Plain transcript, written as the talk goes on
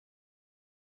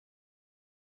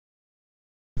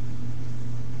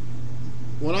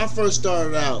when I first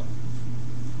started out,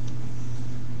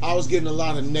 I was getting a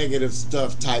lot of negative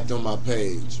stuff typed on my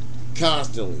page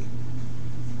constantly.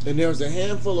 And there was a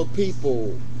handful of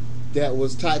people that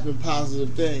was typing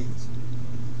positive things.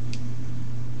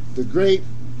 The Great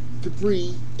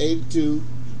Capri82,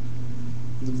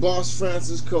 the Boss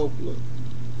Francis Coppola,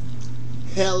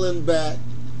 Helen Back,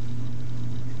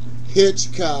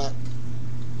 Hitchcock,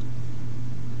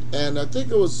 and I think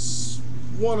it was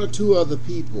one or two other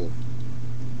people.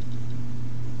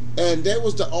 And they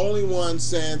was the only one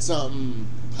saying something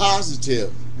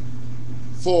positive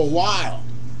for a while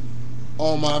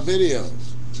on my videos.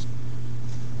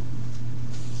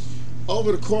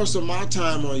 Over the course of my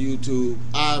time on YouTube,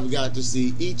 I've got to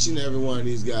see each and every one of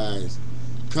these guys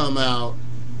come out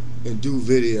and do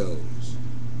videos.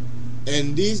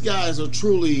 And these guys are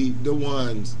truly the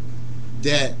ones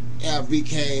that have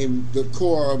became the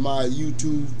core of my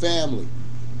YouTube family.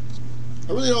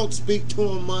 I really don't speak to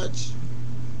them much.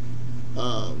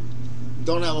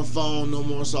 Don't have a phone no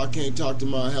more, so I can't talk to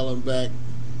my Helen Back.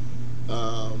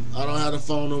 I don't have a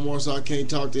phone no more, so I can't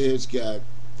talk to Hitchcock.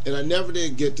 And I never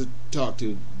did get to talk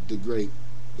to the Great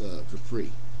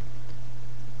Capri.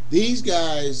 These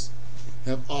guys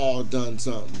have all done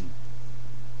something,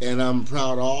 and I'm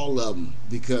proud of all of them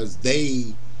because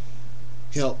they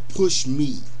helped push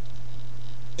me,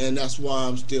 and that's why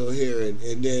I'm still here.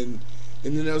 And then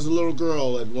there was a little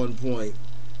girl at one point,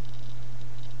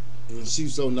 and she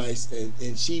was so nice,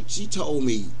 and she told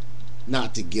me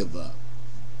not to give up.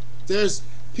 There's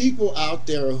people out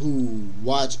there who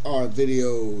watch our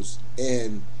videos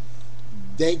and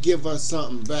they give us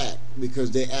something back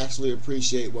because they actually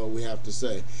appreciate what we have to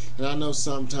say. And I know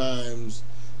sometimes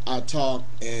I talk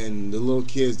and the little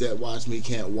kids that watch me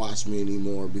can't watch me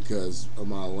anymore because of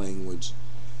my language,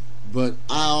 but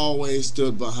I always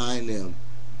stood behind them.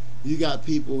 You got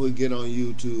people who get on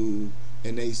YouTube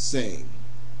and they sing,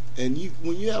 and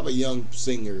when you have a young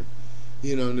singer,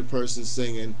 you know, and the person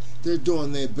singing, they're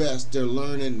doing their best, they're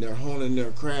learning, they're honing their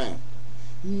craft.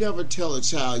 You never tell a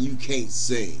child you can't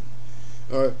sing.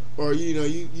 Or you know,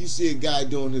 you see a guy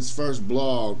doing his first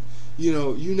blog, you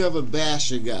know, you never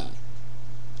bash a guy.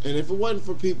 And if it wasn't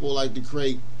for people like the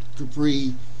Great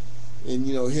Capri and,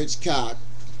 you know, Hitchcock,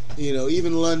 you know,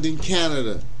 even London,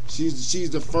 Canada, she's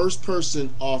the first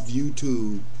person off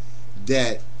YouTube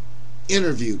that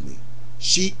interviewed me.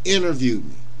 She interviewed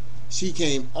me. She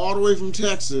came all the way from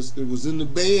Texas. It was in the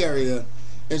Bay Area,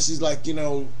 and she's like, you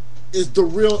know, is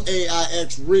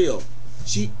TheRealAix's real?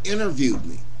 She interviewed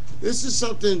me. This is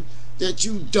something that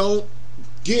you don't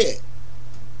get.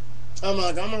 I'm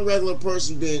a regular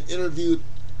person being interviewed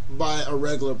by a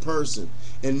regular person,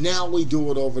 and now we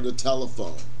do it over the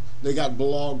telephone. They got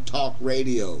Blog Talk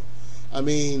Radio. I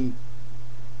mean,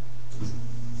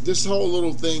 this whole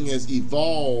little thing has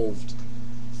evolved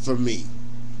for me.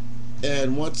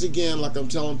 And once again, like I'm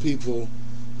telling people,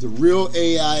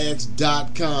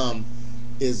 TheRealAix's.com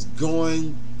is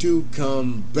going to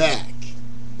come back.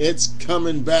 It's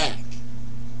coming back.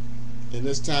 And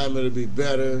this time it'll be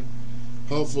better.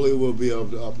 Hopefully we'll be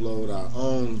able to upload our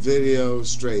own video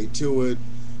straight to it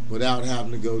without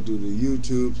having to go do the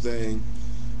YouTube thing.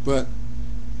 But,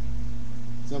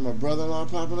 is that my brother-in-law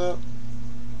popping up?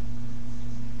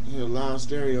 Yeah, loud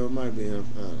stereo, it might be him.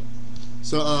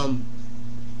 So,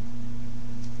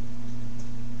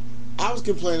 I was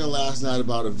complaining last night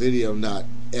about a video not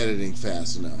editing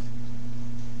fast enough.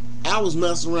 I was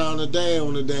messing around today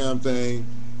on the damn thing,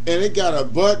 and it got a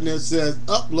button that says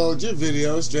upload your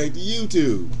video straight to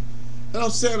YouTube. And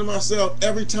I'm saying to myself,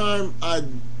 every time I,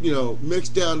 you know, mix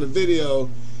down the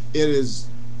video, it is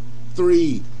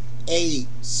 3, 8,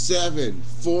 7,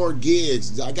 4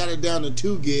 gigs. I got it down to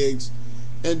 2 gigs,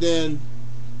 and then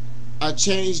I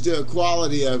changed the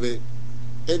quality of it,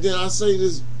 and then I say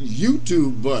this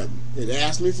YouTube button. It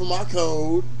asks me for my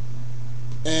code,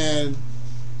 and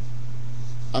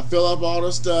I fill up all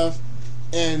the stuff,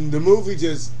 and the movie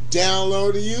just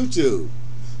downloaded to YouTube.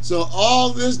 So all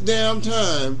this damn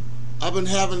time, I've been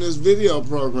having this video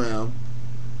program,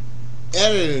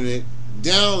 editing it,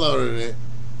 downloading it,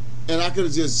 and I could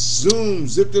have just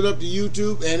zipped it up to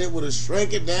YouTube, and it would have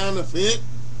shrank it down to fit.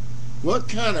 What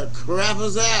kind of crap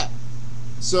is that?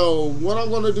 So what I'm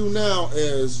going to do now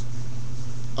is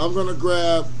I'm going to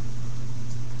grab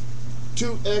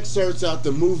 2 excerpts out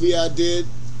the movie I did,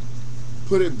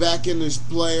 put it back in this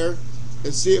player,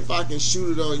 and see if I can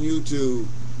shoot it on YouTube.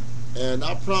 And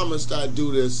I promised I'd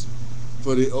do this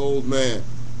for the old man.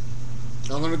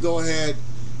 I'm going to go ahead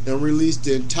and release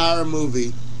the entire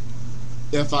movie,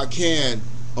 if I can,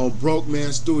 on Broke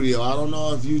Man Studio. I don't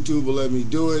know if YouTube will let me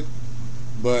do it,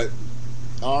 but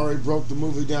I already broke the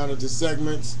movie down into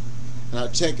segments, and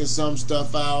I've taken some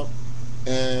stuff out,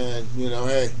 and you know,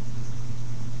 hey,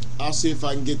 I'll see if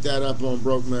I can get that up on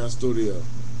Broke Man Studio,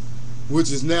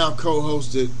 which is now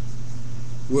co-hosted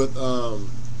with a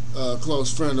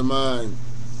close friend of mine,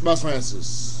 my Francis.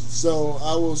 So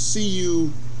I will see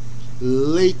you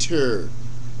later.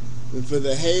 And for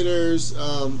the haters,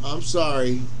 I'm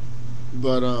sorry,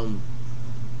 but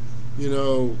you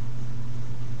know,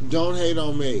 don't hate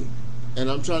on me. And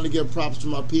I'm trying to give props to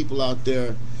my people out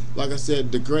there. Like I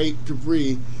said, the great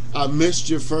Capri, I missed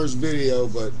your first video,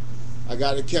 but I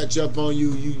got to catch up on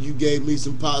you. You gave me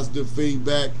some positive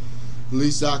feedback.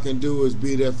 Least I can do is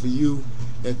be there for you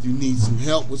if you need some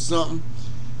help with something.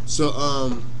 So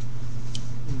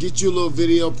get you a little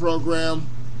video program.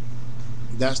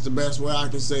 That's the best way I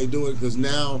can say do it, because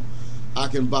now I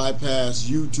can bypass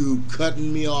YouTube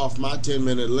cutting me off my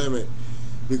 10-minute limit,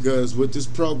 because with this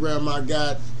program I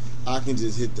got, I can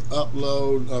just hit the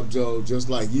upload just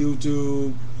like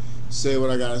YouTube, say what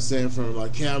I gotta say in front of my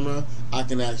camera. I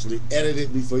can actually edit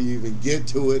it before you even get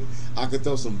to it. I can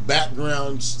throw some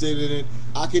background shit in it.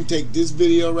 I can take this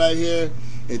video right here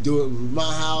and do it with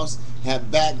my house, have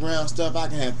background stuff. I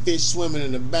can have fish swimming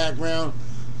in the background.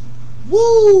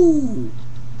 Woo!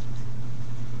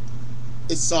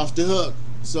 It's off the hook.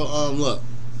 So look,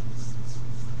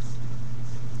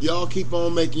 y'all keep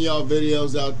on making y'all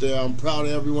videos out there. I'm proud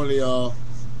of every one of y'all.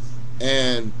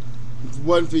 And if it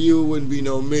wasn't for you, it wouldn't be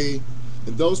no me.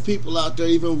 And those people out there,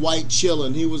 even White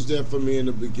Chillin', he was there for me in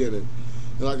the beginning.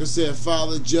 And like I said,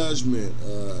 Father Judgment,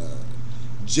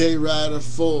 J Rider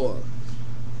 4,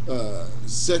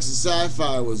 Sexy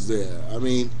Sci-Fi was there. I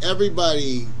mean,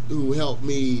 everybody who helped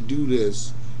me do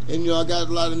this. And, you know, I got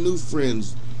a lot of new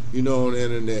friends, you know, on the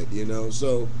internet, you know.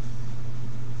 So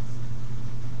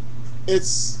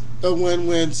it's a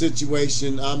win-win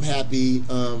situation. I'm happy.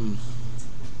 Oh,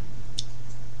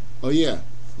 yeah.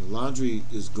 The laundry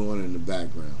is going in the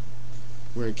background.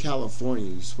 We're in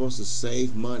California. You're supposed to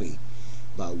save money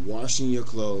by washing your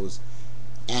clothes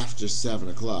after 7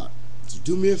 o'clock. So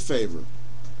do me a favor.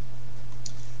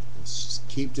 Let's just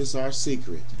keep this our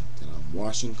secret that I'm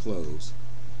washing clothes,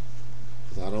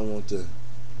 because I don't want the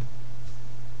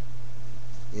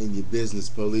in your business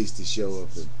police to show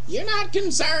up and, you're not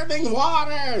conserving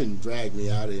water, and drag me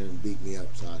out of here and beat me up.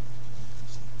 So I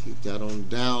keep that on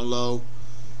the down low.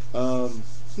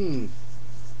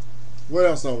 What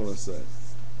else I want to say?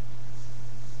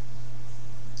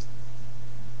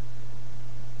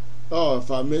 Oh, if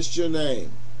I missed your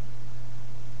name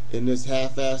in this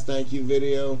half-ass thank you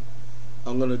video,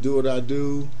 I'm going to do what I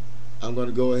do. I'm going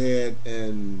to go ahead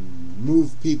and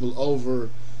move people over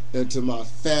into my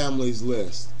family's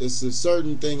list. It's a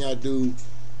certain thing I do.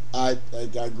 I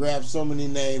grab so many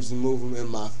names and move them in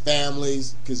my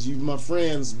families, because you're my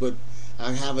friends, but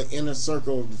I have an inner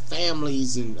circle of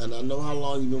families, and I know how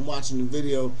long you've been watching the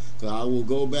video, so I will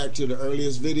go back to the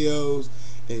earliest videos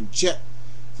and check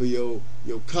for your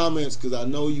comments, because I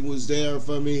know you was there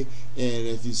for me, and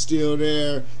if you're still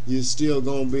there, you're still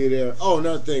gonna be there. Oh,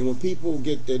 another thing, when people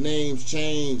get their names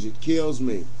changed, it kills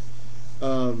me.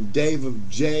 Dave of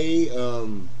J,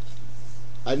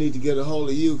 I need to get a hold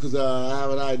of you, because I have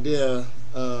an idea.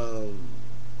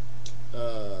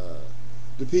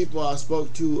 The people I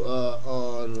spoke to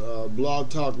on Blog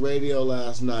Talk Radio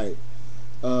last night,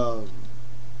 you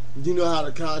know how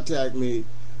to contact me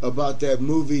about that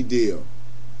movie deal.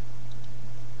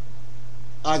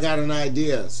 I got an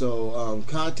idea, so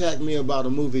contact me about a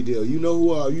movie deal. You know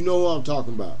who I'm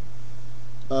talking about.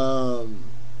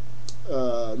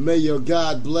 May your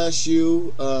God bless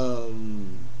you.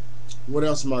 What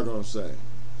else am I going to say?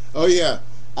 Oh yeah,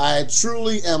 I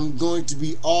truly am going to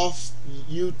be off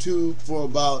YouTube for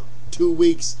about 2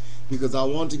 weeks, because I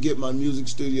want to get my music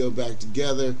studio back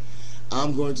together.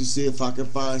 I'm going to see if I can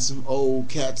find some old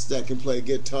cats that can play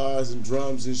guitars and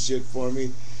drums and shit for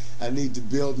me. I need to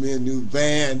build me a new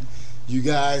band. You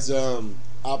guys, I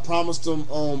promised them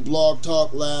on Blog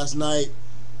Talk last night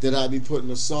that I'd be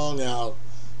putting a song out.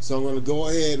 So I'm going to go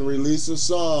ahead and release a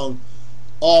song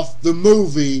off the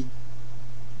movie.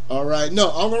 Alright, no,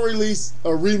 I'm going to release a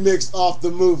remix off the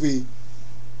movie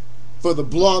for the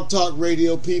Blog Talk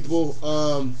Radio people.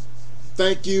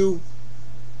 Thank you.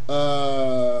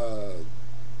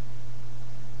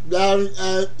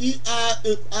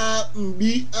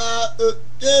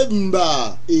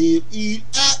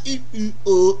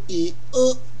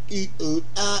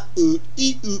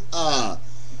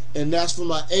 And that's for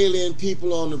my alien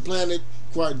people on the planet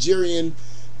Quargerian.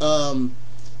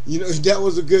 You know, that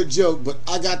was a good joke, but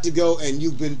I got to go, and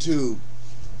you've been too.